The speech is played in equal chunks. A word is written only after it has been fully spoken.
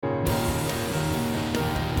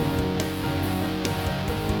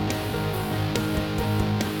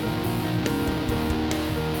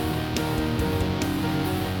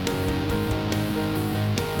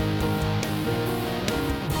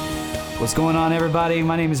What's going on, everybody?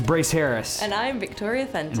 My name is Brace Harris. And I'm Victoria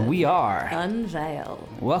Fenton. And we are Unveil.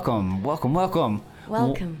 Welcome. Welcome.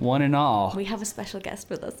 One and all. We have a special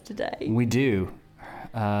guest with us today. We do.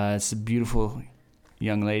 It's a beautiful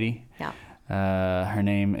young lady. Yeah. Her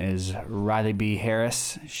name is Riley B.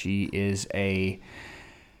 Harris. She is a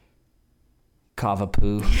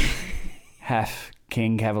Cavapoo, half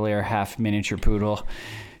King Cavalier, half miniature poodle.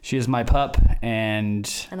 She is my pup,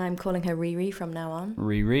 and I'm calling her Riri from now on.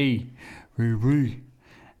 Riri.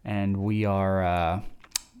 And we are,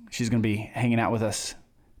 she's going to be hanging out with us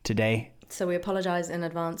today. So we apologize in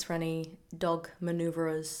advance for any dog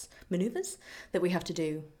maneuvers that we have to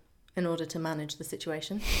do in order to manage the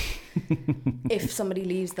situation. If somebody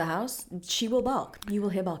leaves the house, she will bark. You will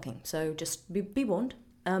hear barking. So just be warned.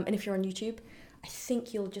 And if you're on YouTube, I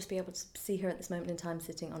think you'll just be able to see her at this moment in time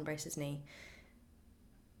sitting on Brace's knee,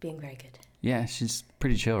 being very good. Yeah, she's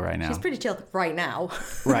pretty chill right now. She's pretty chill right now.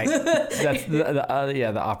 Right. That's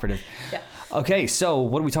the operative. Yeah. Okay, so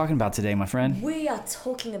what are we talking about today, my friend? We are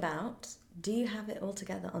talking about, do you have it all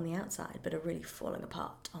together on the outside, but are really falling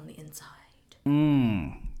apart on the inside?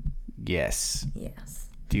 Yes. Yes.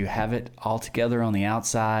 Do you have it all together on the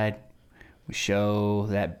outside? We show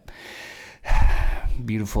that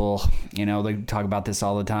beautiful, they talk about this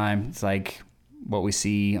all the time. It's like what we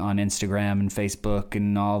see on Instagram and Facebook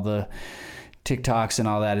and all the TikToks and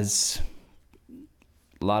all that is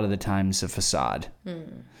a lot of the times a facade.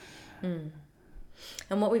 And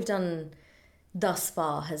what we've done thus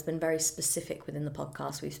far has been very specific within the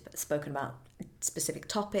podcast. We've spoken about specific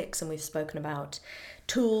topics and we've spoken about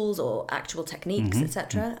tools or actual techniques,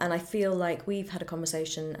 etc. And I feel like we've had a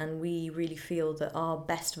conversation and we really feel that our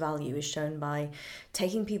best value is shown by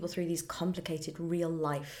taking people through these complicated real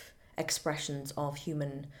life expressions of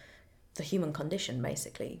the human condition,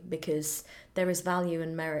 basically, because there is value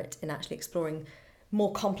and merit in actually exploring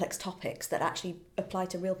more complex topics that actually apply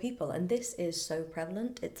to real people. And this is so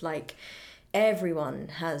prevalent. It's like everyone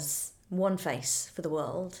has one face for the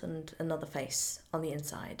world and another face on the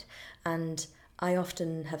inside. And I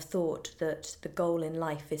often have thought that the goal in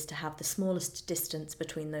life is to have the smallest distance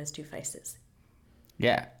between those two faces.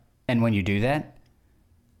 Yeah. And when you do that,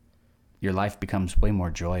 your life becomes way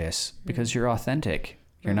more joyous because you're authentic.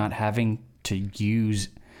 You're not having to use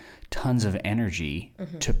tons of energy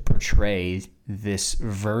to portray this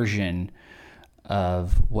version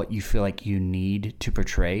of what you feel like you need to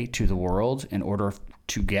portray to the world in order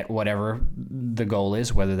to get whatever the goal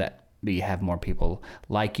is, whether that be have more people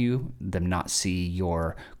like you, them not see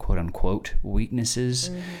your quote unquote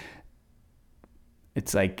weaknesses.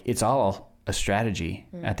 It's like, it's all a strategy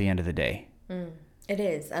at the end of the day. It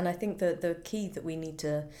is, and I think that the key that we need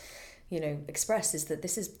to, express is that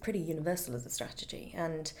this is pretty universal as a strategy,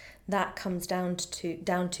 and that comes down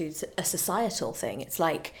to a societal thing. It's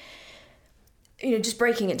like, just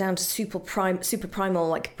breaking it down to super primal,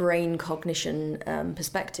 like brain cognition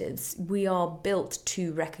perspectives. We are built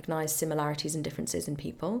to recognize similarities and differences in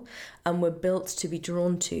people, and we're built to be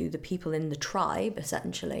drawn to the people in the tribe,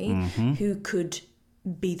 essentially, who could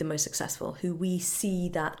be the most successful, who we see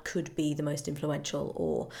that could be the most influential,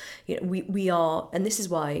 or we are, and this is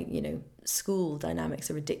why school dynamics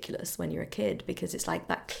are ridiculous when you're a kid, because it's like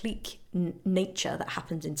that clique nature that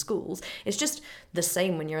happens in schools. It's just the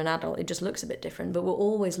same when you're an adult. It just looks a bit different, but we're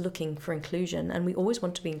always looking for inclusion, and we always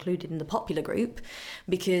want to be included in the popular group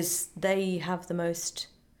because they have the most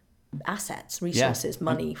assets, resources,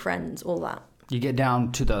 money, friends, all that. You get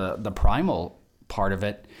down to the primal part of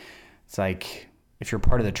it. It's like, if you're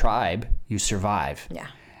part of the tribe, you survive. Yeah.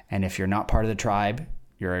 And if you're not part of the tribe,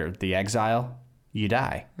 you're the exile, you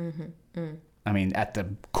die. I mean, at the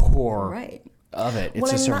core of it,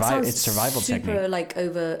 it's it's survival technique. Super like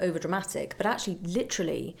over dramatic, but actually,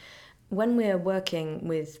 literally, when we're working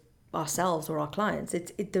with ourselves or our clients,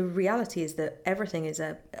 the reality is that everything is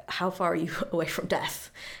how far are you away from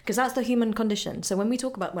death, because that's the human condition. So when I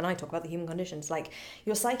talk about the human condition, it's like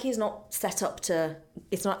your psyche is not set up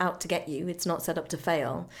it's not out to get you, it's not set up to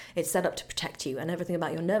fail, it's set up to protect you, and everything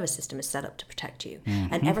about your nervous system is set up to protect you,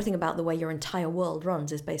 and everything about the way your entire world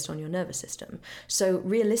runs is based on your nervous system. So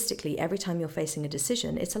realistically, every time you're facing a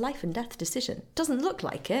decision, it's a life and death decision. It doesn't look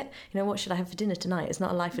like it. What should I have for dinner tonight? It's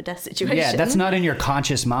not a life or death situation. Yeah, that's not in your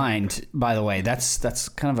conscious mind, by the way. That's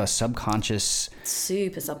kind of a subconscious,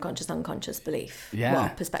 super subconscious, unconscious belief.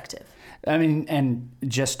 Perspective. I mean, and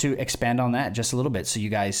just to expand on that just a little bit, so you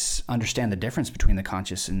guys understand the difference between the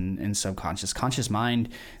conscious and subconscious. Conscious mind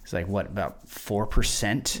is like, what, about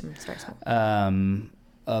 4%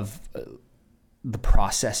 of the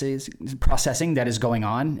processing that is going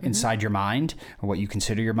on inside your mind, or what you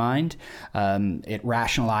consider your mind. It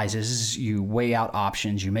rationalizes, you weigh out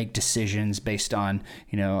options, you make decisions based on,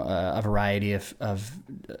 a variety of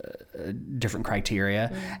different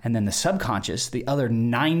criteria. And then the subconscious, the other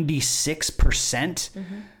 96%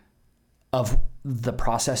 of the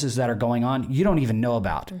processes that are going on, you don't even know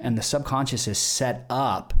about. And the subconscious is set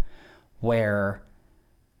up where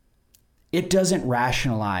it doesn't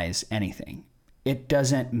rationalize anything. It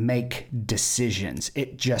doesn't make decisions.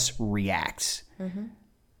 It just reacts.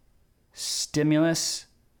 Stimulus,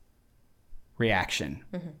 reaction.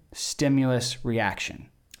 Stimulus, reaction.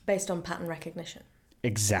 Based on pattern recognition.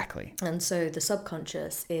 Exactly. And so the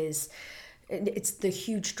subconscious it's the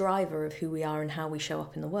huge driver of who we are and how we show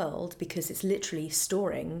up in the world, because it's literally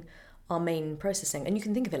storing our main processing. And you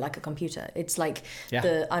can think of it like a computer. It's like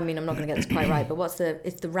I'm not going to get this quite right, but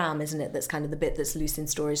it's the RAM, isn't it? That's kind of the bit that's loose in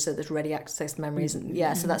storage, so there's ready access memories. And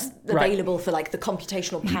so that's available for like the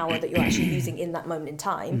computational power that you're actually using in that moment in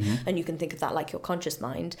time. And you can think of that like your conscious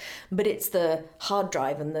mind. But it's the hard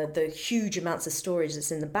drive and the huge amounts of storage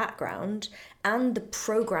that's in the background, and the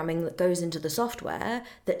programming that goes into the software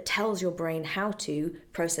that tells your brain how to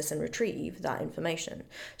process and retrieve that information.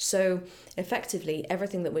 So effectively,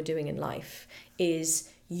 everything that we're doing in life is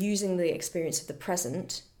using the experience of the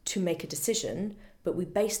present to make a decision, but we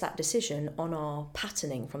base that decision on our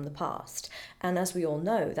patterning from the past. And as we all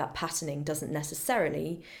know, that patterning doesn't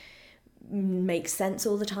necessarily make sense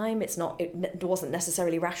all the time. It wasn't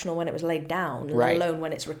necessarily rational when it was laid down, let alone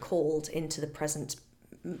when it's recalled into the present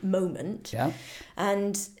moment.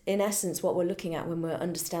 And in essence, what we're looking at when we're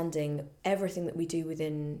understanding everything that we do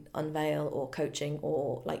within Unveil or coaching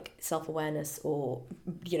or like self-awareness or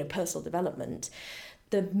personal development,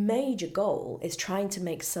 the major goal is trying to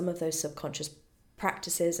make some of those subconscious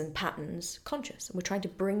practices and patterns conscious, and we're trying to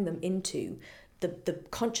bring them into the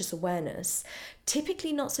conscious awareness,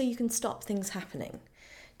 typically not so you can stop things happening.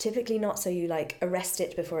 Typically not so you like arrest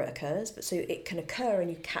it before it occurs, but so it can occur and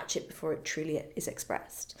you catch it before it truly is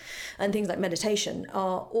expressed. And things like meditation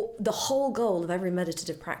the whole goal of every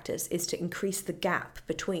meditative practice is to increase the gap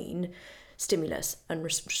between stimulus and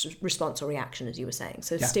response or reaction, as you were saying.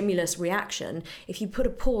 So stimulus, reaction, if you put a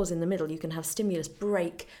pause in the middle, you can have stimulus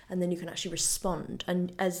break, and then you can actually respond.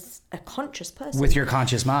 And as a conscious person, with your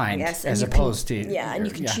conscious mind, as opposed to and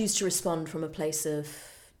you can choose to respond from a place of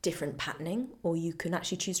different patterning, or you can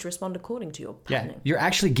actually choose to respond according to your patterning. You're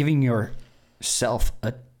actually giving yourself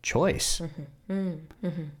a choice.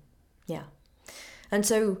 Yeah. And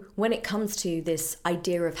so when it comes to this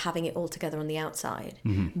idea of having it all together on the outside,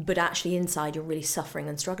 but actually inside you're really suffering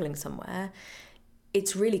and struggling somewhere,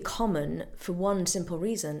 it's really common for one simple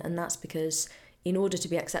reason, and that's because in order to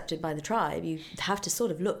be accepted by the tribe, you have to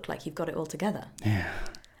sort of look like you've got it all together.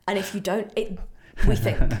 And if you don't, we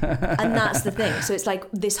think. And that's the thing. So it's like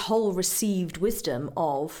this whole received wisdom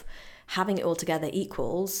of having it all together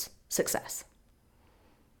equals success.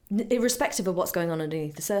 Irrespective of what's going on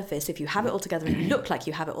underneath the surface, if you have it all together and you look like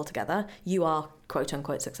you have it all together, you are quote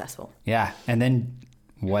unquote successful. Yeah. And then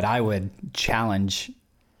what I would challenge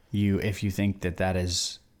you, if you think that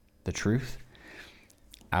is the truth,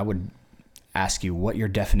 I would ask you what your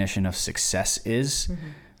definition of success is.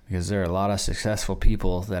 Because there are a lot of successful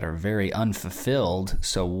people that are very unfulfilled.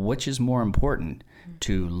 So which is more important,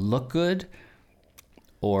 to look good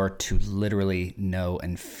or to literally know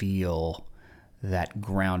and feel that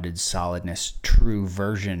grounded solidness, true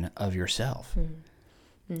version of yourself?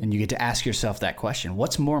 And you get to ask yourself that question.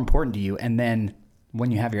 What's more important to you? And then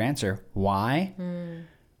when you have your answer, why?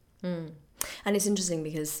 And it's interesting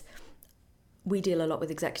because we deal a lot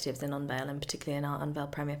with executives in Unveil, and particularly in our Unveil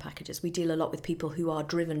Premier packages. We deal a lot with people who are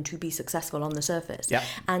driven to be successful on the surface.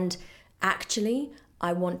 And actually,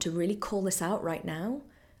 I want to really call this out right now.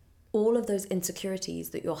 All of those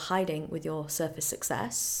insecurities that you're hiding with your surface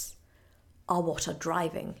success are what are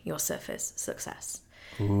driving your surface success.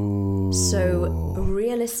 Ooh. So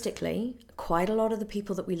realistically, quite a lot of the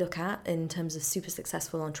people that we look at in terms of super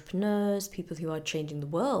successful entrepreneurs, people who are changing the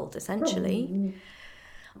world essentially,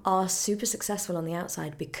 are super successful on the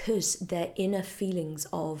outside because their inner feelings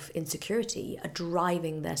of insecurity are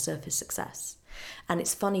driving their surface success. And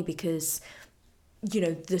it's funny because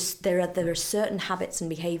there are certain habits and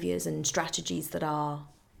behaviors and strategies that are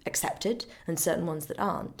accepted and certain ones that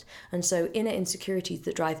aren't. And so inner insecurities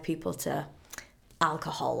that drive people to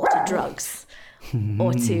alcohol or to drugs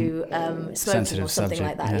or to smoking Sensitive or something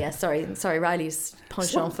subject, like that. Sorry, Riley's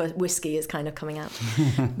penchant for whiskey is kind of coming out.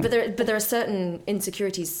 but there are certain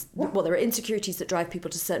insecurities. Well, there are insecurities that drive people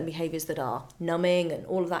to certain behaviors that are numbing and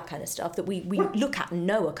all of that kind of stuff that we look at and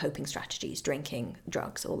know are coping strategies: drinking,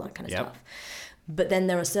 drugs, all that kind of stuff. But then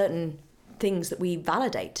there are certain things that we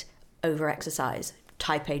validate: over-exercise,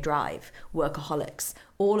 type A drive, workaholics,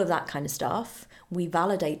 all of that kind of stuff. We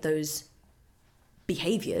validate those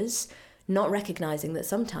behaviors, not recognizing that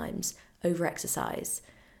sometimes over-exercise,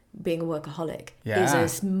 being a workaholic, is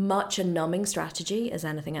as much a numbing strategy as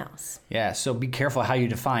anything else. Yeah, so be careful how you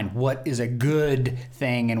define what is a good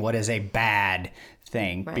thing and what is a bad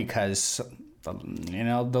thing, because,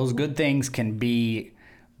 those good things can be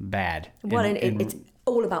bad. Well, it's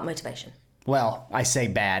all about motivation. Well, I say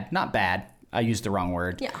bad, not bad. I used the wrong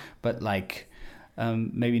word. Yeah. But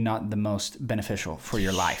maybe not the most beneficial for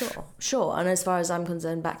your life. Sure. And as far as I'm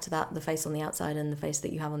concerned, back to that, the face on the outside and the face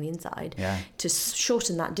that you have on the inside, to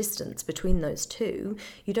shorten that distance between those two,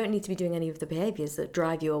 you don't need to be doing any of the behaviors that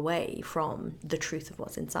drive you away from the truth of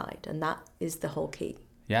what's inside. And that is the whole key.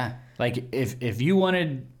 Yeah. Like if you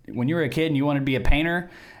wanted, when you were a kid and you wanted to be a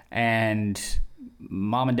painter, and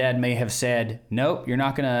mom and dad may have said, nope, you're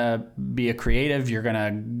not going to be a creative, you're going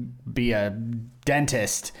to be a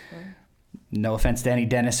dentist. No offense to any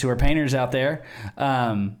dentists who are painters out there.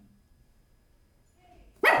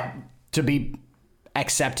 To be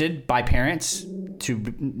accepted by parents,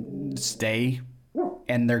 to stay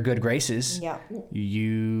in their good graces,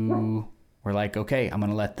 you were like, okay, I'm going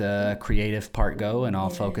to let the creative part go, and I'll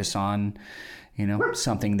focus on,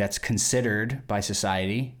 something that's considered by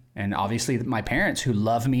society. And obviously my parents who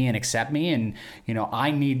love me and accept me, and,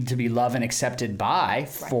 I need to be loved and accepted by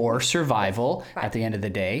for survival at the end of the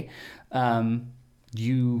day.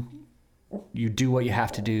 You do what you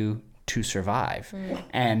have to do to survive.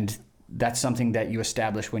 And that's something that you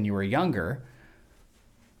established when you were younger.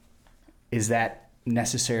 Is that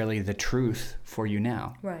necessarily the truth for you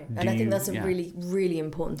now? Right. And I think that's a really, really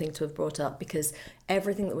important thing to have brought up, because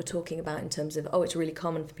everything that we're talking about in terms of, it's really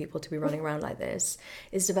common for people to be running around like this,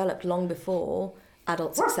 is developed long before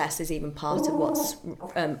adult success is even part of what's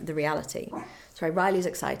the reality. Sorry, Riley's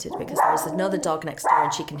excited because there's another dog next door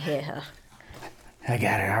and she can hear her. I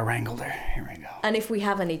got her. I wrangled her. Here we go. And if we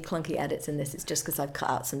have any clunky edits in this, it's just because I've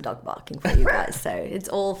cut out some dog barking for you guys. So it's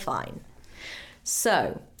all fine.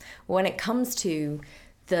 So when it comes to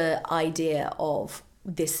the idea of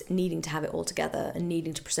this needing to have it all together and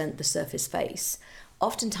needing to present the surface face,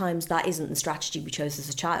 oftentimes that isn't the strategy we chose as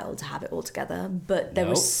a child, to have it all together. But there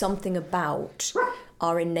was something about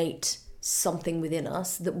our innate something within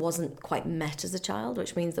us that wasn't quite met as a child,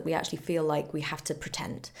 which means that we actually feel like we have to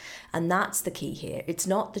pretend. And that's the key here. It's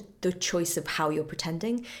not the choice of how you're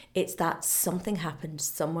pretending. It's that something happened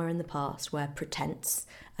somewhere in the past where pretense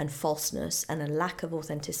and falseness and a lack of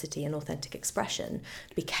authenticity and authentic expression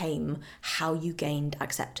became how you gained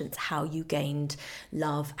acceptance, how you gained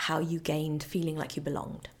love, how you gained feeling like you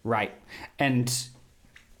belonged. Right. And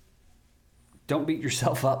don't beat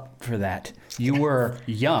yourself up for that. You were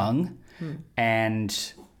young,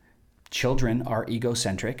 and children are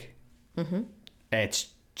egocentric. It's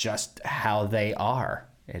just how they are.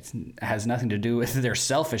 It has nothing to do with they're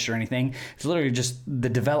selfish or anything. It's literally just the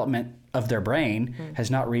development of their brain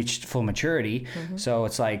has not reached full maturity. So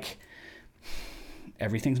it's like,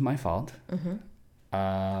 everything's my fault.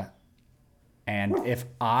 And if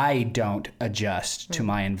I don't adjust to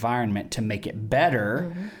my environment to make it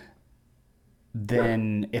better,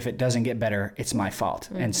 then if it doesn't get better, it's my fault.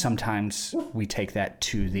 And sometimes we take that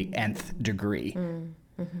to the nth degree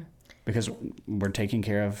because we're taking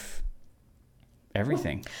care of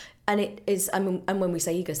everything. And it is, and when we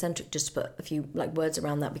say egocentric, just to put a few words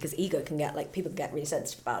around that, because ego can get people get really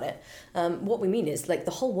sensitive about it. What we mean is the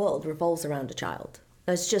whole world revolves around a child.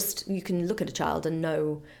 It's just, you can look at a child and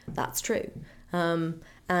know that's true.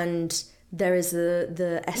 And there is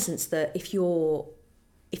the essence that if your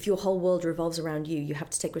whole world revolves around you, you have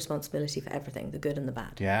to take responsibility for everything, the good and the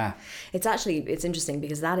bad. Yeah. It's interesting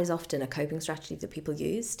because that is often a coping strategy that people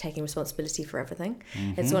use, taking responsibility for everything.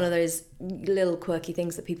 It's one of those little quirky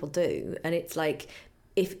things that people do. And it's like,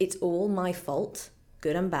 if it's all my fault,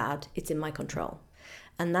 good and bad, it's in my control.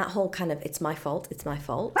 And that whole kind of, it's my fault,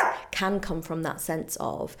 can come from that sense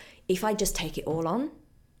of, if I just take it all on,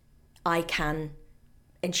 I can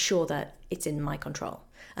ensure that it's in my control.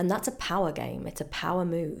 And that's a power game. It's a power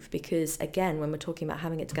move, because again, when we're talking about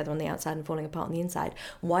having it together on the outside and falling apart on the inside,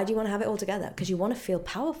 why do you want to have it all together? Because you want to feel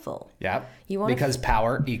powerful. Yeah. Because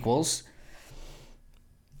power equals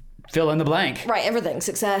fill in the blank. Right. Everything.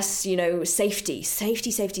 Success, safety.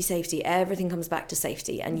 Everything comes back to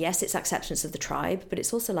safety. And yes, it's acceptance of the tribe, but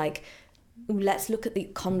it's also let's look at the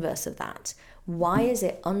converse of that. Why is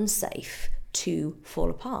it unsafe to fall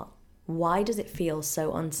apart? Why does it feel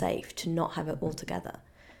so unsafe to not have it all together?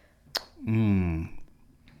 You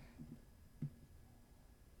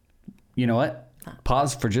know what?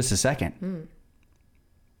 Pause for just a second.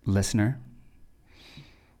 listener,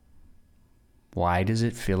 why does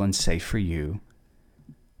it feel unsafe for you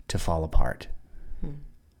to fall apart?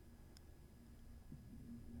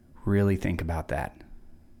 Really think about that.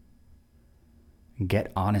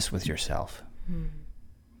 Get honest with yourself.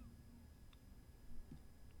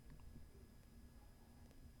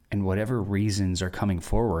 And whatever reasons are coming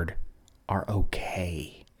forward are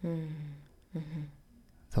okay.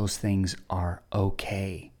 Those things are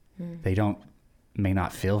okay. They may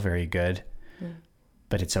not feel very good,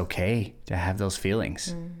 but it's okay to have those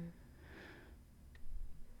feelings.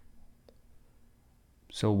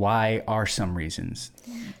 So why are some reasons?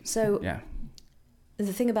 So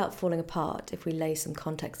the thing about falling apart, if we lay some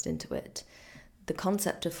context into it, the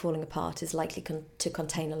concept of falling apart is likely to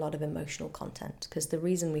contain a lot of emotional content, because the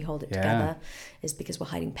reason we hold it together is because we're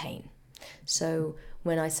hiding pain. So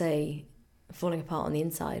when I say falling apart on the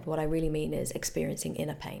inside, what I really mean is experiencing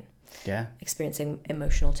inner pain. Yeah. Experiencing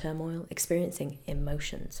emotional turmoil, experiencing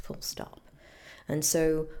emotions, full stop. And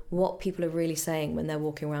so what people are really saying when they're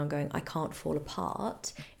walking around going, I can't fall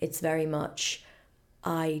apart, it's very much,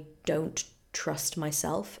 I don't trust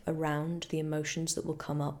myself around the emotions that will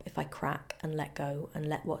come up if I crack and let go and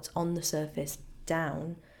let what's on the surface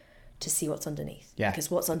down to see what's underneath. Yeah.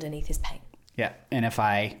 Because what's underneath is pain. Yeah. And if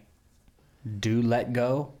I do let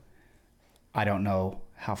go, I don't know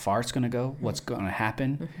how far it's going to go, what's going to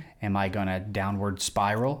happen. Am I going to downward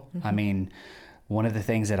spiral? I mean, one of the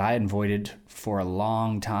things that I avoided for a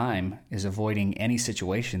long time is avoiding any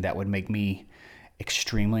situation that would make me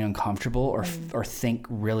extremely uncomfortable or think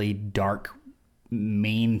really dark,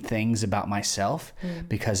 mean things about myself,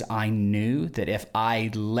 because I knew that if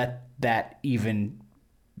I let that even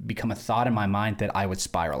become a thought in my mind, that I would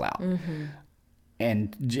spiral out.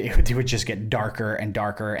 And it would just get darker and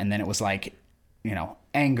darker. And then it was like,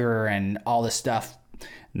 anger and all this stuff.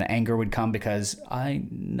 And the anger would come because I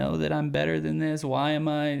know that I'm better than this. Why am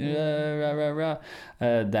I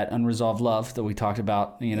that unresolved love that we talked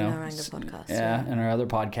about, in our anger podcast. In our other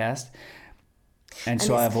podcast. And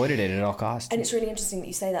so I avoided it at all costs. And it's really interesting that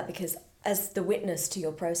you say that, because as the witness to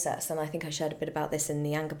your process, and I think I shared a bit about this in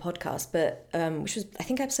the anger podcast, but which was, I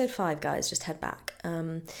think, episode 5, guys, just head back.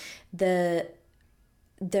 There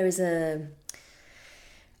is a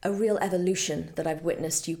real evolution that I've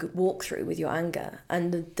witnessed you could walk through with your anger.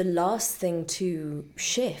 And the last thing to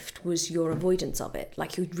shift was your avoidance of it.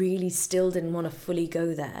 Like, you really still didn't want to fully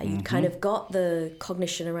go there. You'd kind of got the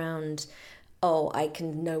cognition around, I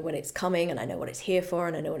can know when it's coming, and I know what it's here for,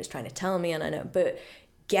 and I know what it's trying to tell me, and I know, but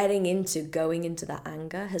going into that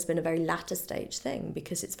anger has been a very latter stage thing,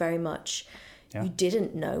 because it's very much, you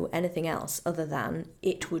didn't know anything else other than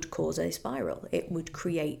it would cause a spiral. It would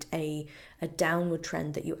create a downward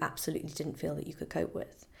trend that you absolutely didn't feel that you could cope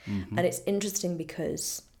with. And it's interesting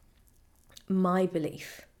because my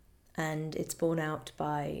belief, and it's borne out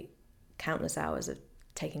by countless hours of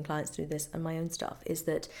taking clients through this and my own stuff, is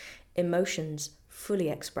that emotions fully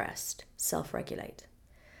expressed self-regulate.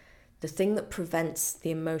 The thing that prevents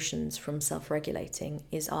the emotions from self-regulating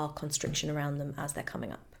is our constriction around them as they're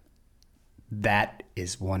coming up. That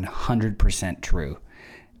is 100% true.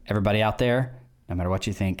 Everybody out there, no matter what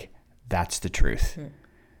you think, that's the truth.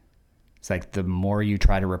 It's like the more you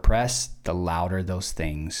try to repress, the louder those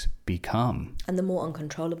things become. And the more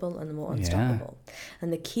uncontrollable and the more unstoppable.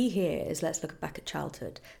 And the key here is, let's look back at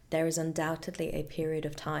childhood. There is undoubtedly a period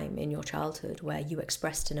of time in your childhood where you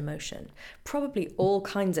expressed an emotion, probably all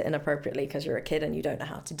kinds of inappropriately because you're a kid and you don't know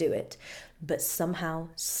how to do it. But somehow,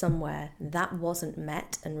 somewhere, that wasn't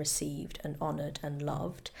met and received and honored and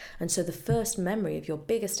loved. And so the first memory of your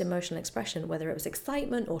biggest emotional expression, whether it was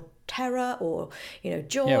excitement or terror or,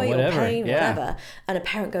 joy or pain, whatever, and a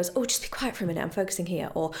parent goes, just be quiet for a minute, I'm focusing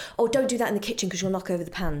here. Or, don't do that in the kitchen because you'll knock over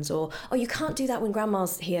the pans. Or, you can't do that when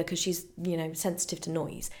grandma's here because she's, sensitive to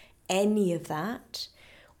noise. Any of that,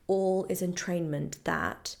 all is entrainment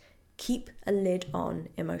that keep a lid on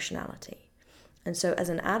emotionality. And so as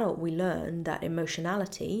an adult, we learn that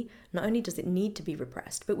emotionality, not only does it need to be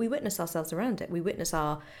repressed, but we witness ourselves around it. We witness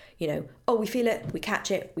our, we feel it, we catch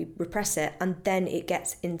it, we repress it, and then it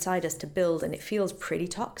gets inside us to build, and it feels pretty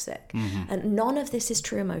toxic. And none of this is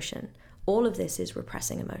true emotion. All of this is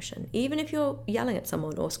repressing emotion. Even if you're yelling at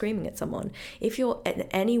someone or screaming at someone, if you're in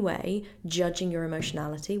any way judging your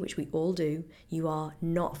emotionality, which we all do, you are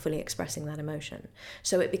not fully expressing that emotion.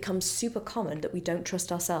 So it becomes super common that we don't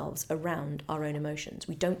trust ourselves around our own emotions.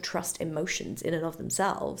 We don't trust emotions in and of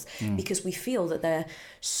themselves because we feel that they're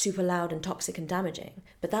super loud and toxic and damaging.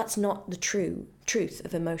 But that's not the truth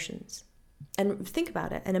of emotions. And think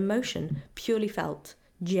about it. An emotion, purely felt,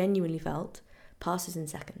 genuinely felt, passes in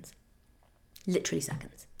seconds. Literally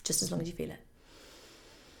seconds, just as long as you feel it.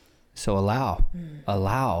 So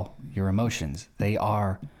allow your emotions. They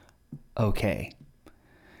are okay.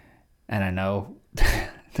 And I know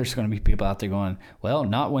there's going to be people out there going, well,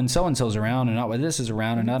 not when so-and-so's around and not when this is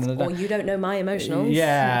around and not. Or you don't know my emotionals.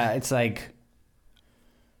 Yeah. It's like,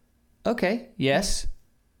 okay, yes.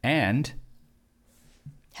 And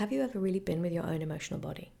have you ever really been with your own emotional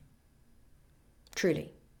body?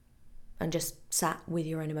 Truly. And just sat with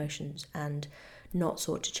your own emotions and not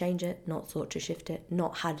sought to change it, not sought to shift it,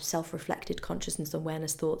 not had self-reflected consciousness,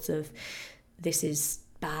 awareness, thoughts of this is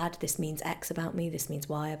bad, this means X about me, this means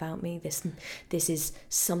Y about me, this is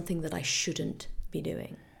something that I shouldn't be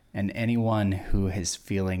doing. And anyone who is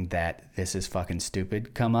feeling that this is fucking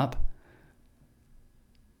stupid come up,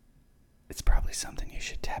 it's probably something you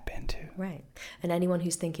should tap into. Right. And anyone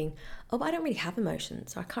who's thinking, oh, but I don't really have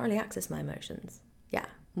emotions, or I can't really access my emotions. Yeah,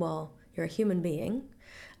 well, you're a human being.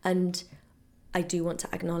 And I do want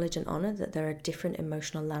to acknowledge and honor that there are different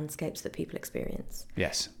emotional landscapes that people experience.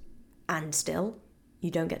 Yes. And still, you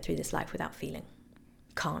don't get through this life without feeling.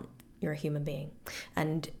 Can't. You're a human being.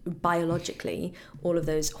 And biologically, all of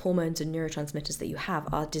those hormones and neurotransmitters that you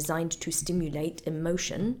have are designed to stimulate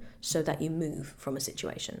emotion so that you move from a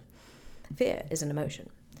situation. Fear is an emotion.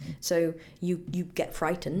 So you get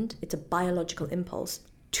frightened. It's a biological impulse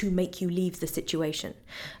to make you leave the situation.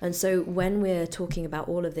 And so when we're talking about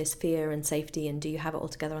all of this fear and safety and do you have it all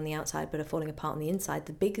together on the outside but are falling apart on the inside,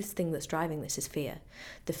 the biggest thing that's driving this is fear.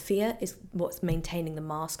 The fear is what's maintaining the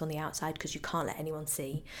mask on the outside because you can't let anyone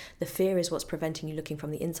see. The fear is what's preventing you looking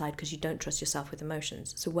from the inside because you don't trust yourself with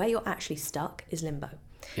emotions. So where you're actually stuck is limbo.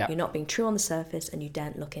 Yep. You're not being true on the surface and you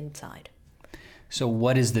daren't look inside. So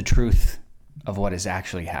what is the truth of what is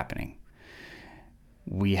actually happening?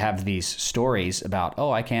 We have these stories about, oh,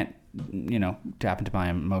 I can't, tap into my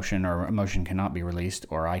emotion, or emotion cannot be released,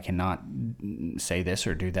 or I cannot say this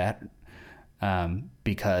or do that,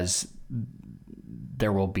 because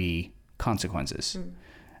there will be consequences.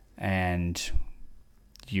 And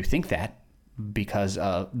you think that because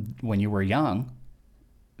when you were young,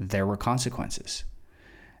 there were consequences.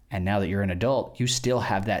 And now that you're an adult, you still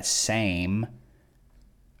have that same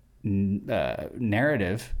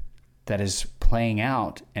narrative that is playing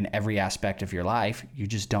out in every aspect of your life. You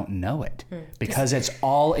just don't know it because it's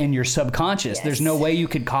all in your subconscious. Yes. There's no way you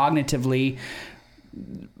could cognitively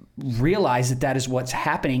realize that is what's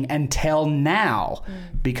happening until now.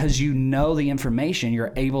 Because you know the information,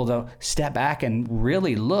 you're able to step back and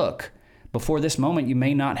really look. Before this moment, you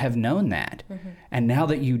may not have known that. And now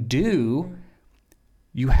that you do,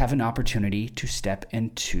 you have an opportunity to step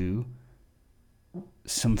into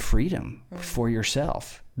some freedom for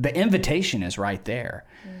yourself. The invitation is right there.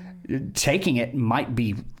 Taking it might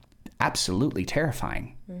be absolutely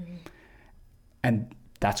terrifying. And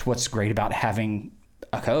that's what's great about having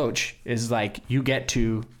a coach, is like you get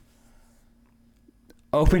to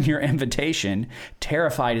open your invitation,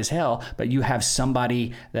 terrified as hell, but you have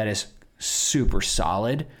somebody that is super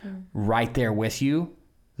solid right there with you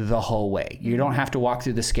the whole way. You don't have to walk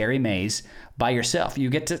through the scary maze by yourself. You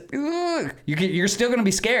get to, you're still going to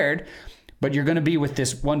be scared, but you're going to be with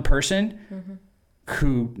this one person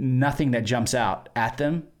who nothing that jumps out at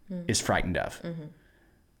them is frightened of.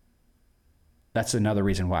 That's another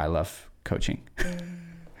reason why I love coaching.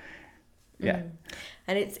 Yeah.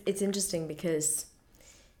 And it's interesting because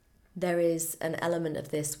there is an element of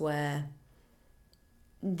this where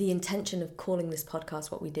the intention of calling this podcast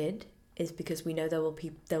what we did is because we know there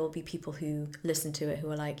will be people who listen to it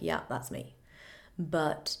who are like, yeah, that's me.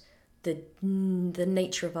 But the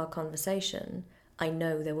nature of our conversation, I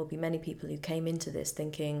know there will be many people who came into this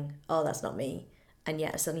thinking, oh, that's not me. And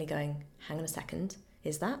yet are suddenly going, hang on a second,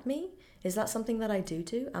 is that me? Is that something that I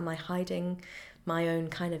do? Am I hiding my own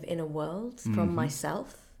kind of inner world from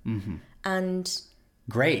myself? And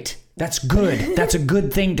great. That's good. That's a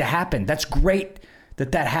good thing to happen. That's great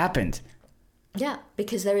that happened. Yeah,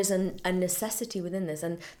 because there is a necessity within this.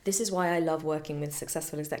 And this is why I love working with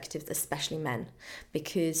successful executives, especially men,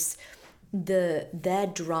 because their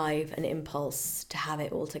drive and impulse to have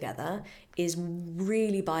it all together is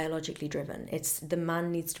really biologically driven. It's the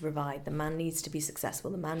man needs to provide, the man needs to be successful,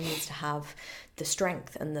 the man needs to have the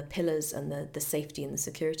strength and the pillars and the safety and the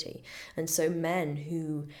security. And so men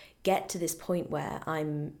who get to this point where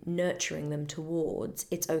I'm nurturing them towards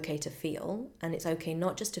it's okay to feel, and it's okay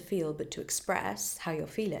not just to feel but to express how you're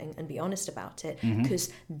feeling and be honest about it, because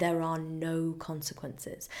there are no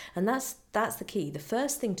consequences. And that's the key. The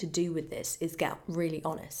first thing to do with this is get really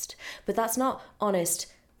honest. But that's not honest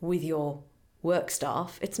with your work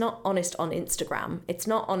staff. It's not honest on Instagram. It's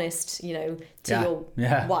not honest, to your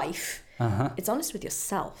wife. It's honest with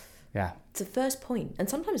yourself. Yeah. It's the first point, and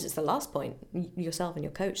sometimes it's the last point, yourself and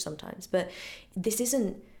your coach sometimes. But this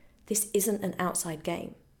isn't an outside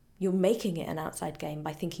game. You're making it an outside game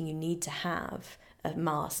by thinking you need to have a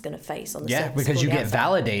mask and a face on the surface. Yeah, because you get outside.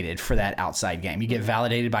 validated for that outside game. You get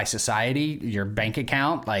validated by society, your bank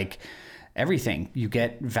account, like everything. You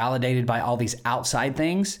get validated by all these outside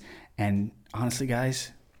things. And honestly,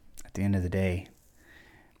 guys, at the end of the day,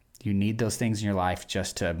 you need those things in your life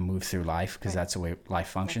just to move through life, because that's the way life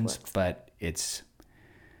functions. But it's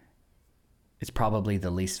probably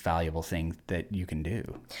the least valuable thing that you can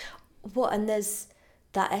do. Well, and there's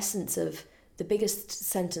that essence of the biggest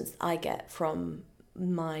sentence I get from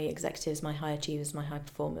my executives, my high achievers, my high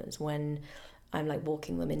performers, when I'm like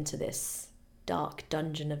walking them into this dark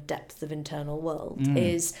dungeon of depths of internal world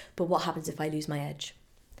is, but what happens if I lose my edge?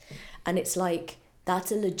 And it's like,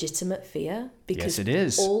 that's a legitimate fear, because Yes, it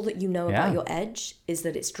is. all that you know about your edge is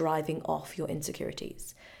that it's driving off your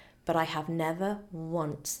insecurities. But I have never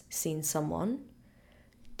once seen someone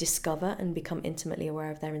discover and become intimately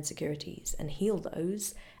aware of their insecurities and heal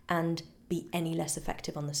those and be any less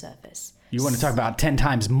effective on the surface. You want to talk about 10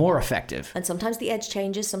 times more effective. And sometimes the edge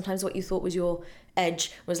changes. Sometimes what you thought was your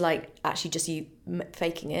edge was like actually just you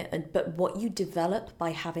faking it. But what you develop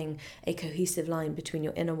by having a cohesive line between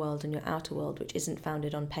your inner world and your outer world, which isn't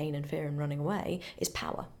founded on pain and fear and running away, is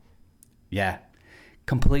power. Yeah,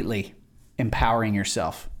 completely empowering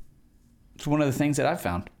yourself. It's one of the things that I've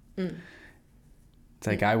found. It's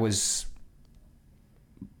like I was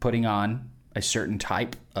putting on a certain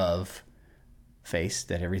type of face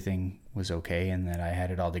that everything was okay and that I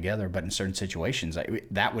had it all together, but in certain situations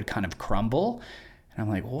that would kind of crumble, and I'm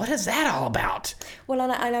like, what is that all about? Well,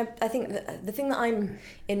 and I think the thing that I'm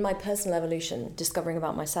in my personal evolution discovering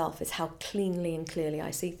about myself is how cleanly and clearly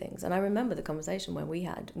I see things. And I remember the conversation where we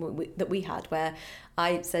had where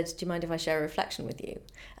I said, do you mind if I share a reflection with you?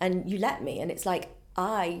 And you let me, and it's like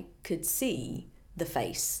I could see the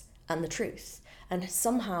face and the truth, and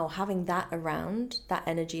somehow having that around, that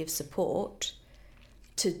energy of support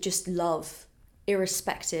to just love,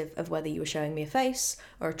 irrespective of whether you were showing me a face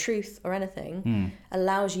or a truth or anything,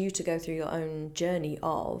 allows you to go through your own journey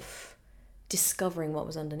of discovering what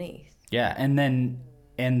was underneath. Yeah, and then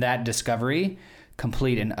in that discovery,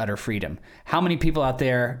 complete and utter freedom. How many people out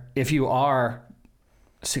there, if you are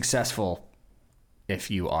successful,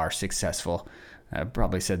 I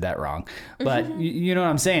probably said that wrong, but you know what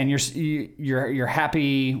I'm saying? You're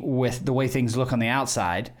happy with the way things look on the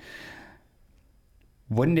outside.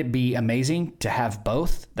 Wouldn't it be amazing to have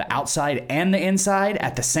both the outside and the inside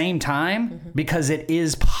at the same time? Because it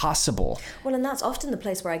is possible. Well, and that's often the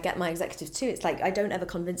place where I get my executives too. It's like I don't ever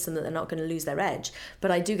convince them that they're not going to lose their edge,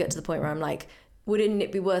 but I do get to the point where I'm like, wouldn't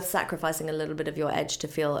it be worth sacrificing a little bit of your edge to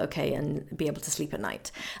feel okay and be able to sleep at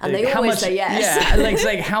night? And they always say yes. Yeah, it's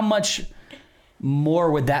like how much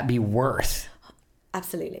more would that be worth?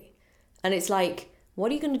 Absolutely. And it's like,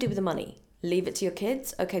 what are you going to do with the money? Leave it to your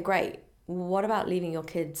kids? Okay, great. What about leaving your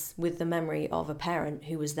kids with the memory of a parent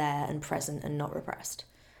who was there and present and not repressed?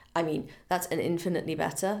 I mean, that's an infinitely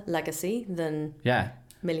better legacy than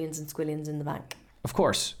millions and squillions in the bank. Of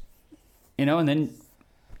course. And then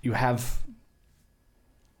you have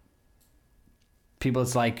people,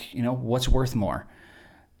 it's like, what's worth more?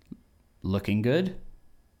 Looking good?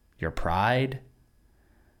 Your pride?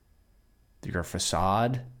 Your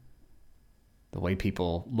facade? The way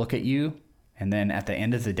people look at you? And then at the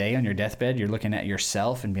end of the day on your deathbed, you're looking at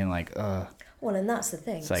yourself and being like, ugh. Well, and that's the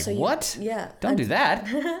thing. It's like, what? Yeah. Don't do that.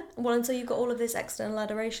 Well, and so you've got all of this external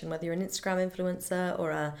adoration, whether you're an Instagram influencer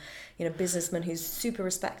or a businessman who's super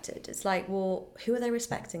respected. It's like, well, who are they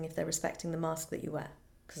respecting if they're respecting the mask that you wear?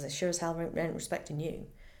 Because they sure as hell aren't respecting you.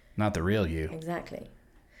 Not the real you. Exactly.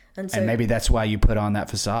 And maybe that's why you put on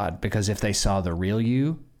that facade, because if they saw the real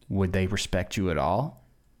you, would they respect you at all?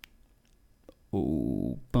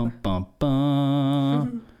 Ooh, bum, bum,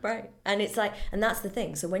 bum. Right. And it's like, and that's the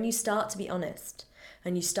thing. So when you start to be honest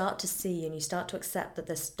and you start to see and you start to accept that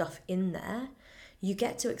there's stuff in there, you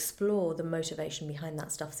get to explore the motivation behind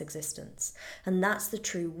that stuff's existence. And that's the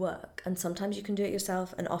true work. And sometimes you can do it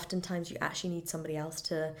yourself, and oftentimes you actually need somebody else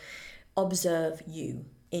to observe you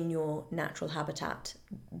in your natural habitat,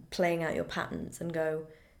 playing out your patterns and go,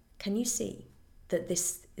 can you see that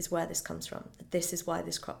this is where this comes from? That this is why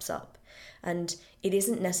this crops up? And it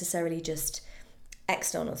isn't necessarily just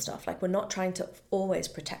external stuff. Like, we're not trying to always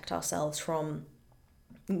protect ourselves from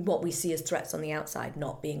what we see as threats on the outside,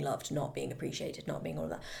 not being loved, not being appreciated, not being all of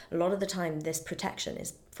that. A lot of the time, this protection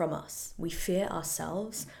is from us. We fear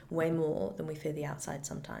ourselves way more than we fear the outside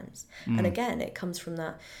sometimes. And again, it comes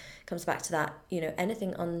back to that,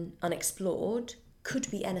 anything unexplored could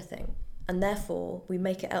be anything. And therefore, we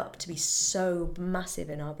make it up to be so massive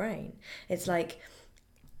in our brain. It's like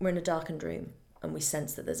we're in a darkened room and we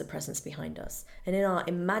sense that there's a presence behind us. And in our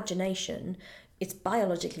imagination, it's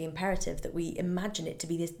biologically imperative that we imagine it to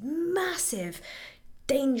be this massive,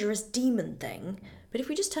 dangerous demon thing. But if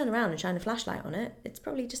we just turn around and shine a flashlight on it, it's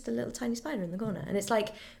probably just a little tiny spider in the corner. And it's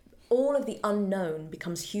like all of the unknown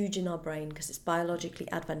becomes huge in our brain because it's biologically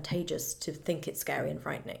advantageous to think it's scary and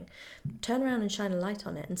frightening. Turn around and shine a light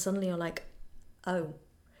on it, and suddenly you're like, oh,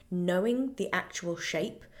 knowing the actual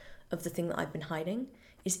shape of the thing that I've been hiding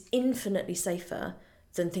is infinitely safer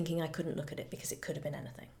than thinking I couldn't look at it because it could have been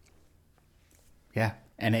anything. Yeah,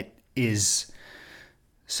 and it is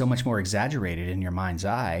so much more exaggerated in your mind's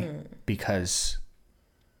eye because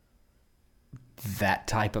that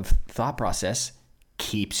type of thought process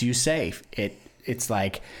keeps you safe. It's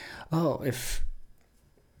like, oh, if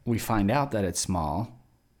we find out that it's small,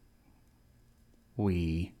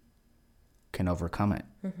 we can overcome it.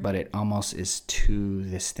 But it almost is to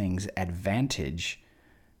this thing's advantage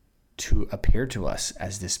to appear to us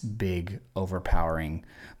as this big, overpowering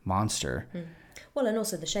monster. Well, and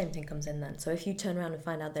also the shame thing comes in then. So if you turn around and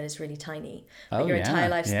find out that it's really tiny, Oh, but your yeah. entire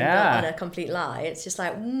life's been Yeah. built on a complete lie, it's just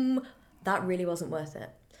like, that really wasn't worth it.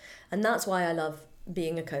 And that's why I love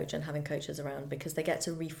being a coach and having coaches around, because they get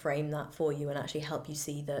to reframe that for you and actually help you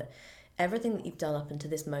see that everything that you've done up until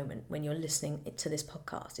this moment when you're listening to this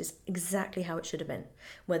podcast is exactly how it should have been.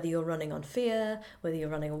 Whether you're running on fear, whether you're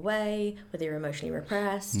running away, whether you're emotionally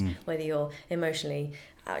repressed, whether you're emotionally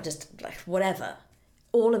just like whatever,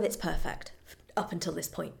 all of it's perfect up until this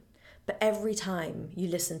point. But every time you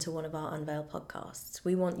listen to one of our Unveil podcasts,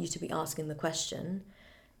 we want you to be asking the question,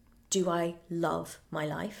 do I love my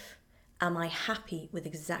life? Am I happy with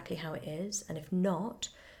exactly how it is? And if not,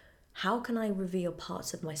 how can I reveal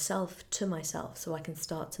parts of myself to myself so I can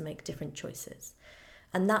start to make different choices?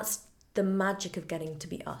 And that's the magic of getting to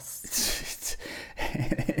be us.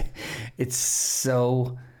 It's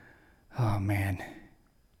so, oh man.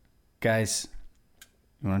 Guys,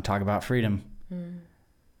 you want to talk about freedom?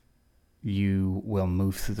 You will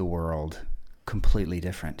move through the world completely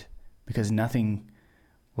different because nothing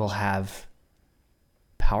will have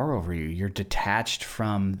power over you. You're detached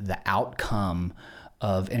from the outcome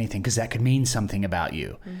of anything because that could mean something about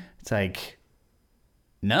you. It's like,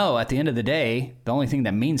 no, at the end of the day, the only thing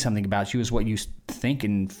that means something about you is what you think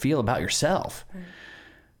and feel about yourself.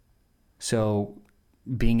 So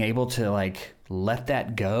being able to like let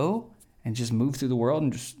that go and just move through the world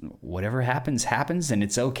and just whatever happens, happens, and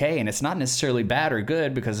it's okay. And it's not necessarily bad or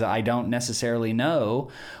good because I don't necessarily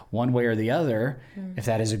know one way or the other if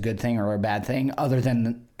that is a good thing or a bad thing, other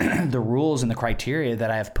than the rules and the criteria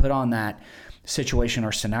that I have put on that situation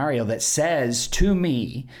or scenario that says to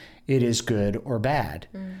me it is good or bad.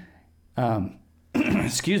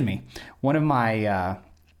 Excuse me. One of my,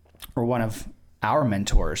 or one of our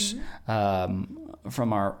mentors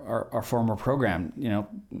from our former program,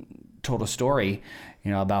 told a story,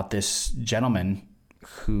 about this gentleman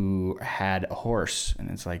who had a horse, and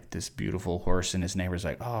it's like this beautiful horse, and his neighbor's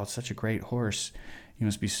like, oh, it's such a great horse. You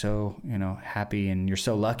must be so, happy, and you're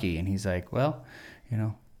so lucky. And he's like, well,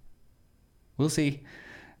 we'll see,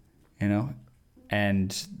 and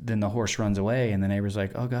then the horse runs away, and the neighbor's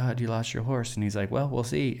like, oh God, you lost your horse. And he's like, well, we'll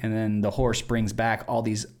see. And then the horse brings back all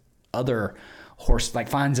these other horse, like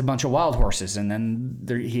finds a bunch of wild horses, and then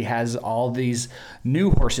he has all these new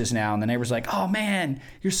horses now, and the neighbor's like, oh man,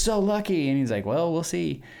 you're so lucky. And he's like, well, we'll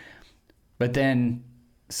see. But then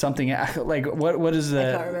something like what is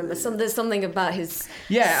the, I can't remember. There's something about his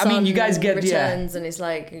I mean, you guys get returns, and he's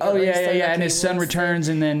like, and his son returns,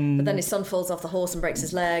 and then but then his son falls off the horse and breaks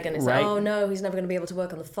his leg, and it's right. like, oh no, he's never going to be able to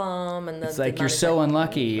work on the farm. And it's like, you're so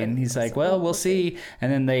unlucky. And he's like, well, we'll see.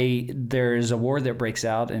 And then there's a war that breaks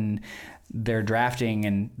out, and they're drafting,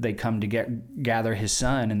 and they come to gather his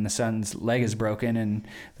son, and the son's leg is broken, and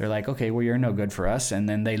they're like, okay, well, you're no good for us. And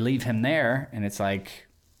then they leave him there, and it's like,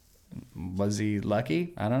 was he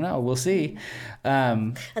lucky? I don't know. We'll see.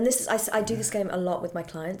 And this is, I do this game a lot with my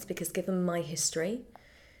clients because given my history,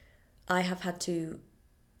 I have had to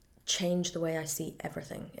change the way I see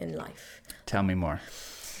everything in life. Tell me more.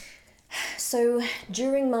 So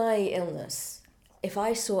during my illness, if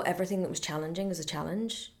I saw everything that was challenging as a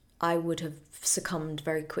challenge, I would have succumbed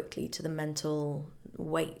very quickly to the mental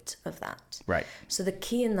weight of that. Right. So the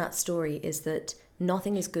key in that story is that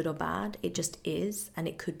nothing is good or bad, it just is, and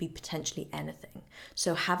it could be potentially anything.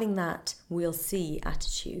 So having that we'll see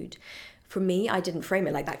attitude, for me, I didn't frame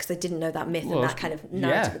it like that because I didn't know that myth and that kind of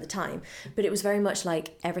narrative at the time. But it was very much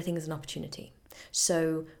like everything is an opportunity.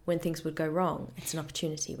 So when things would go wrong, it's an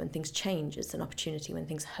opportunity. When things change, it's an opportunity. When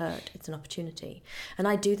things hurt, it's an opportunity. And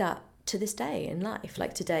I do that to this day in life.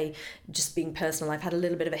 Like today, just being personal, I've had a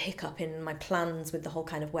little bit of a hiccup in my plans with the whole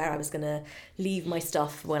kind of where I was going to leave my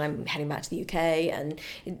stuff when I'm heading back to the UK, and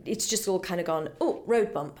it's just all kind of gone, oh,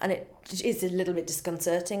 road bump, and it is a little bit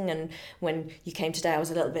disconcerting. And when you came today, I was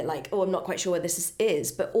a little bit like, oh, I'm not quite sure where this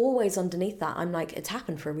is, but always underneath that, I'm like, it's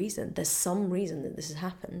happened for a reason. There's some reason that this has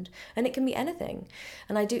happened, and it can be anything.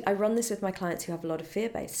 And I run this with my clients who have a lot of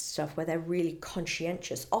fear-based stuff, where they're really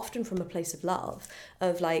conscientious, often from a place of love,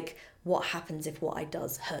 of like, what happens if what I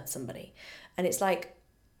does hurt somebody? And it's like,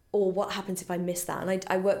 or what happens if I miss that? And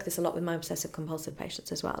I work this a lot with my obsessive compulsive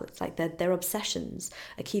patients as well. It's like their obsessions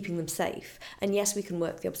are keeping them safe. And yes, we can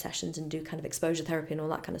work the obsessions and do kind of exposure therapy and all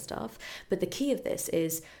that kind of stuff. But the key of this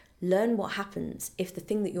is learn what happens if the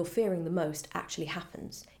thing that you're fearing the most actually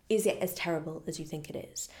happens. Is it as terrible as you think it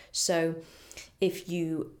is? So if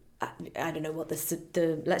you, I don't know what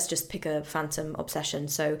let's just pick a phantom obsession.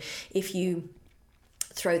 So if you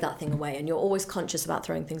throw that thing away, and you're always conscious about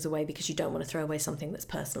throwing things away because you don't want to throw away something that's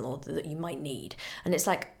personal or that you might need, and it's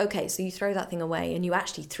like, okay, so you throw that thing away and you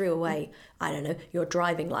actually threw away, I don't know, your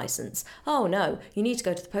driving license. Oh no, you need to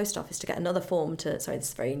go to the post office to get another form to, sorry, this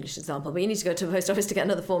is a very English example, but you need to go to the post office to get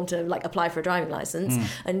another form to like apply for a driving license.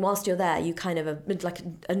 And whilst you're there, you kind of are like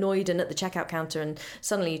annoyed and at the checkout counter, and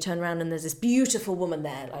suddenly you turn around and there's this beautiful woman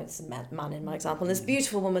there, like this man in my example, and this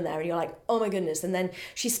beautiful woman there, and you're like, oh my goodness, and then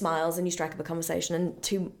she smiles and you strike up a conversation, and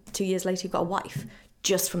two years later you've got a wife,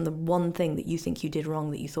 just from the one thing that you think you did wrong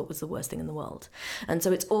that you thought was the worst thing in the world. And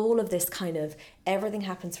so it's all of this kind of, everything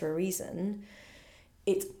happens for a reason.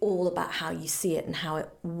 It's all about how you see it and how it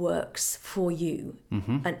works for you.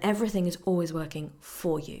 And everything is always working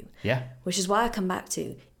for you. Yeah. Which is why I come back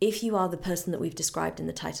to, if you are the person that we've described in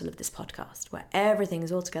the title of this podcast, where everything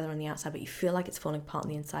is all together on the outside, but you feel like it's falling apart on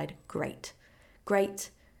the inside, great.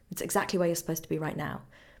 It's exactly where you're supposed to be right now.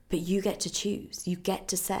 But you get to choose. You get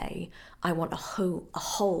to say, I want a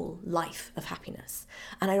whole life of happiness.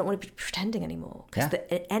 And I don't want to be pretending anymore. Because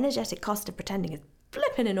the energetic cost of pretending is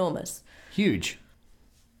flipping enormous. Huge.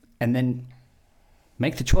 And then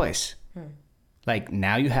make the choice. Like,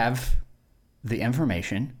 now you have the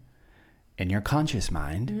information in your conscious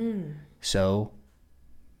mind. So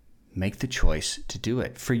make the choice to do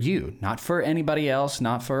it for you, not for anybody else,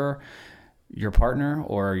 not for your partner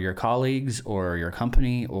or your colleagues or your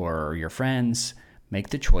company or your friends. Make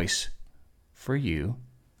the choice for you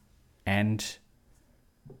and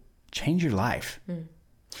change your life.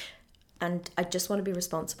 And I just want to be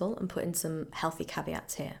responsible and put in some healthy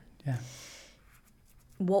caveats here. Yeah.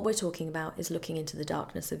 What we're talking about is looking into the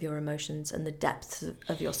darkness of your emotions and the depths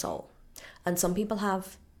of your soul. And some people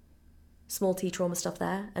have small t trauma stuff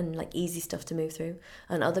there and like easy stuff to move through.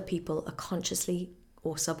 And other people are consciously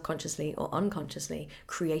or subconsciously or unconsciously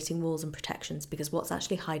creating walls and protections, because what's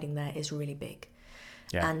actually hiding there is really big.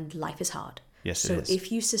 And life is hard. Yes, it is. So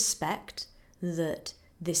if you suspect that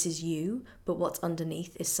this is you, but what's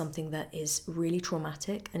underneath is something that is really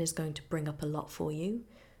traumatic and is going to bring up a lot for you,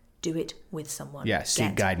 do it with someone. Yeah,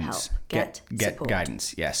 seek guidance. Help. Get support.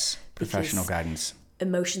 Guidance, yes. Professional guidance.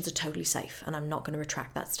 Emotions are totally safe, and I'm not going to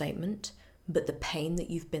retract that statement, but the pain that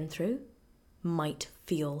you've been through might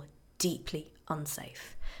feel deeply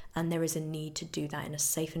unsafe. And there is a need to do that in a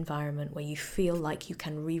safe environment where you feel like you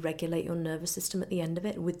can re-regulate your nervous system at the end of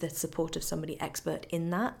it with the support of somebody expert in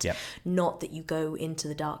that. Yep. Not that you go into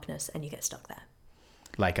the darkness and you get stuck there.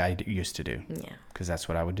 Like I used to do. Yeah. Because that's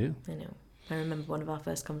what I would do. I know. I remember one of our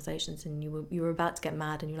first conversations, and you were about to get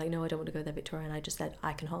mad, and you're like, no, I don't want to go there, Victoria. And I just said,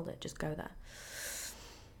 I can hold it. Just go there.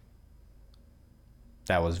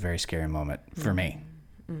 That was a very scary moment for me,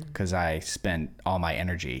 because I spent all my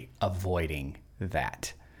energy avoiding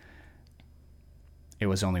that. It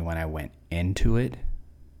was only when I went into it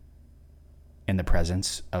in the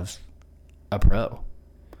presence of a pro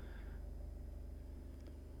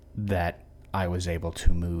that I was able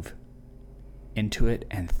to move into it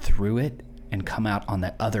and through it and come out on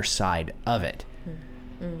the other side of it.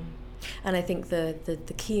 And I think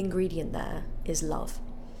the key ingredient there is love.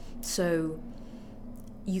 So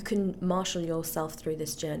you can marshal yourself through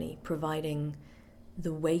this journey, providing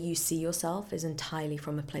the way you see yourself is entirely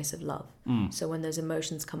from a place of love. So when those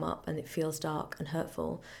emotions come up and it feels dark and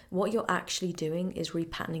hurtful, what you're actually doing is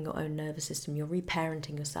repatterning your own nervous system. You're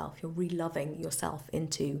reparenting yourself. You're reloving yourself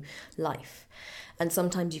into life. And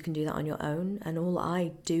sometimes you can do that on your own. And all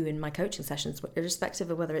I do in my coaching sessions, irrespective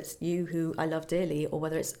of whether it's you who I love dearly or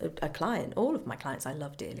whether it's a client, all of my clients I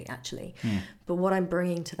love dearly, actually. But what I'm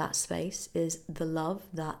bringing to that space is the love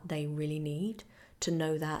that they really need to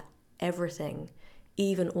know that everything,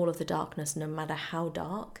 even all of the darkness, no matter how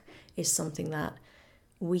dark, is something that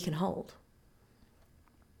we can hold.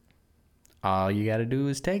 All you gotta do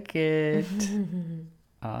is take it.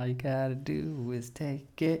 All you gotta do is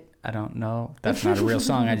take it. I don't know. That's not a real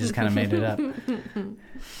song. I just kind of made it up.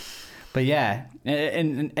 But yeah,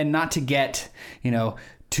 and not to get,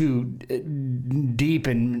 too deep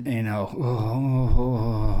and,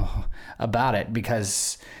 about it,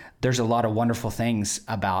 because there's a lot of wonderful things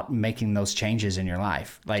about making those changes in your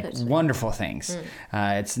life, like totally. Wonderful things.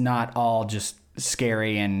 It's not all just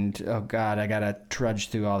scary and, oh God, I got to trudge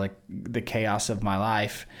through all the chaos of my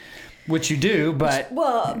life, which you do, but...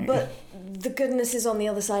 But the goodness is on the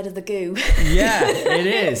other side of the goo. Yeah, it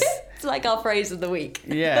is. It's like our phrase of the week.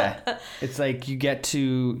 Yeah. It's like you get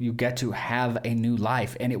to have a new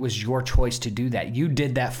life, and it was your choice to do that. You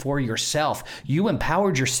did that for yourself. You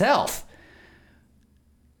empowered yourself.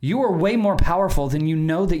 You are way more powerful than you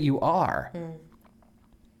know that you are.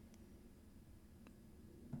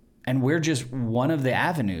 And we're just one of the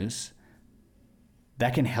avenues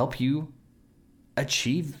that can help you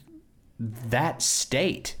achieve that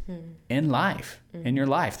state in life, in your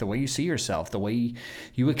life. The way you see yourself, the way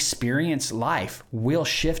you experience life will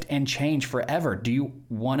shift and change forever. Do you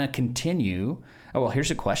want to continue? Oh, well,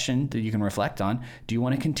 here's a question that you can reflect on. Do you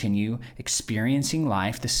want to continue experiencing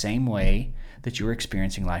life the same way that you're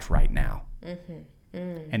experiencing life right now?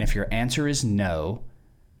 And if your answer is no,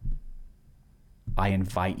 I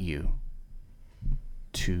invite you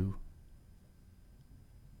to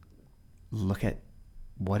look at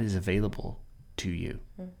what is available to you.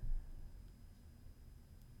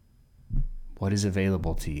 What is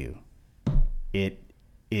available to you? It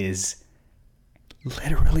is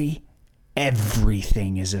literally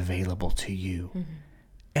everything is available to you.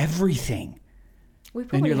 Everything. We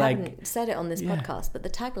probably haven't said it on this podcast, but the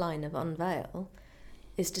tagline of Unveil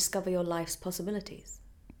is discover your life's possibilities.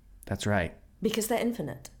 That's right. Because they're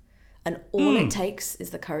infinite. And all it takes is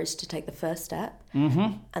the courage to take the first step.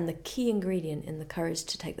 And the key ingredient in the courage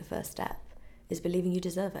to take the first step is believing you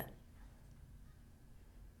deserve it.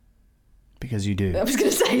 Because you do. I was going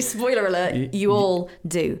to say, spoiler alert, you all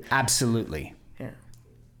do. Absolutely. Yeah.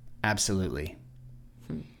 Absolutely.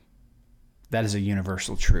 That is a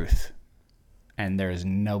universal truth. And there is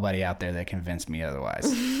nobody out there that convinced me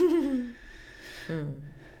otherwise.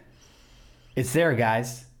 It's there,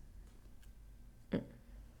 guys.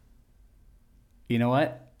 You know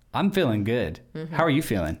what? I'm feeling good. How are you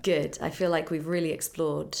feeling? Good. I feel like we've really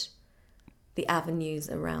explored the avenues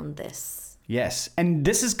around this. Yes. And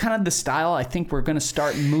this is kind of the style I think we're going to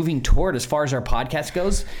start moving toward as far as our podcast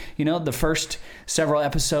goes. The first several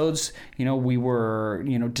episodes, we were,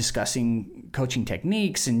 discussing coaching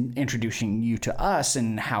techniques and introducing you to us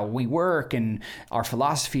and how we work and our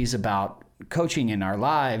philosophies about coaching in our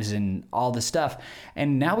lives and all this stuff.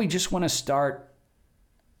 And now we just want to start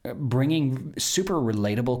bringing super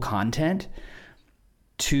relatable content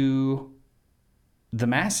to the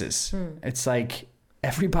masses. It's like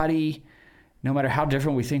everybody, no matter how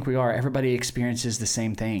different we think we are, everybody experiences the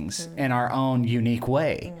same things in our own unique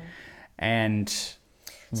way. And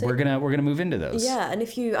so we're gonna move into those. Yeah, and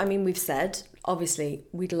we've said, obviously,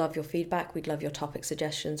 we'd love your feedback. We'd love your topic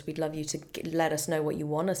suggestions. We'd love you to let us know what you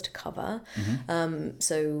want us to cover.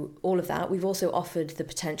 So all of that. We've also offered the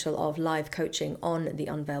potential of live coaching on the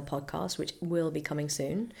Unveil podcast, which will be coming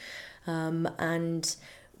soon. And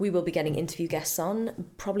we will be getting interview guests on,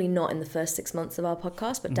 probably not in the first 6 months of our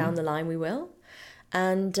podcast, but down the line we will.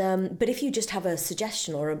 And but if you just have a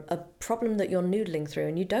suggestion or a problem that you're noodling through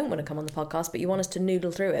and you don't want to come on the podcast, but you want us to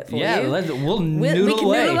noodle through it for you. We'll noodle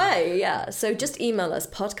away. Yeah. So just email us,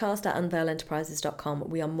 podcast@unveilenterprises.com.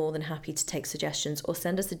 We are more than happy to take suggestions, or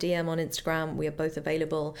send us a DM on Instagram. We are both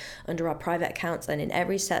available under our private accounts, and in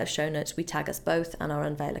every set of show notes, we tag us both and our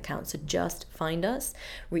Unveil account. So just find us,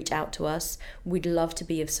 reach out to us. We'd love to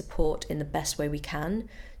be of support in the best way we can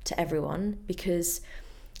to everyone, because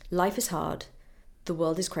life is hard. The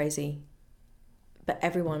world is crazy, but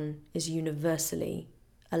everyone is universally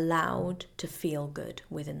allowed to feel good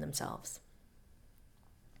within themselves.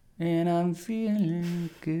 And I'm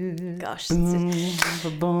feeling good. Gosh. Boom,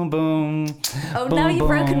 boom, boom. Oh, now you've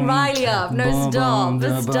broken Riley up. No, stop.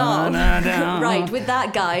 Right, with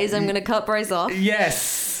that, guys, I'm going to cut Bryce off. Yes.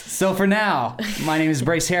 So for now, my name is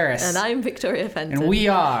Bryce Harris. And I'm Victoria Fenton. And we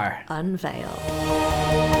are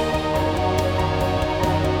Unveil.